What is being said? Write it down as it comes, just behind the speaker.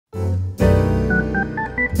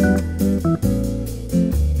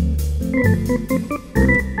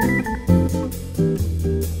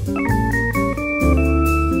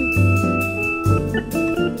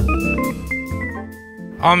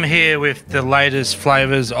I'm here with the latest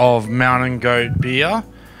flavours of Mountain Goat beer.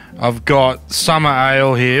 I've got Summer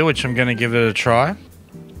Ale here, which I'm going to give it a try.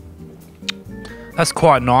 That's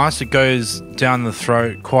quite nice. It goes down the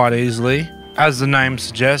throat quite easily. As the name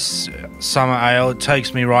suggests, Summer Ale, it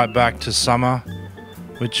takes me right back to summer,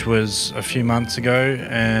 which was a few months ago,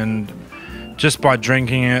 and just by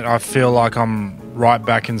drinking it, I feel like I'm right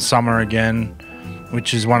back in summer again,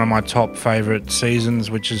 which is one of my top favourite seasons,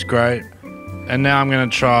 which is great. And now I'm going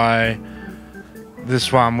to try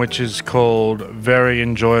this one, which is called Very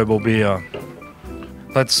Enjoyable Beer.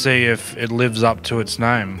 Let's see if it lives up to its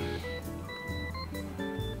name.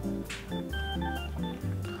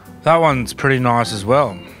 That one's pretty nice as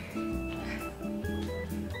well.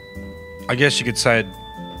 I guess you could say it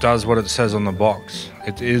does what it says on the box.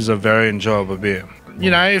 It is a very enjoyable beer.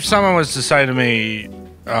 You know, if someone was to say to me,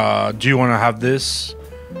 do you want to have this?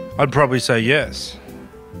 I'd probably say yes.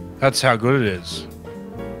 That's how good it is.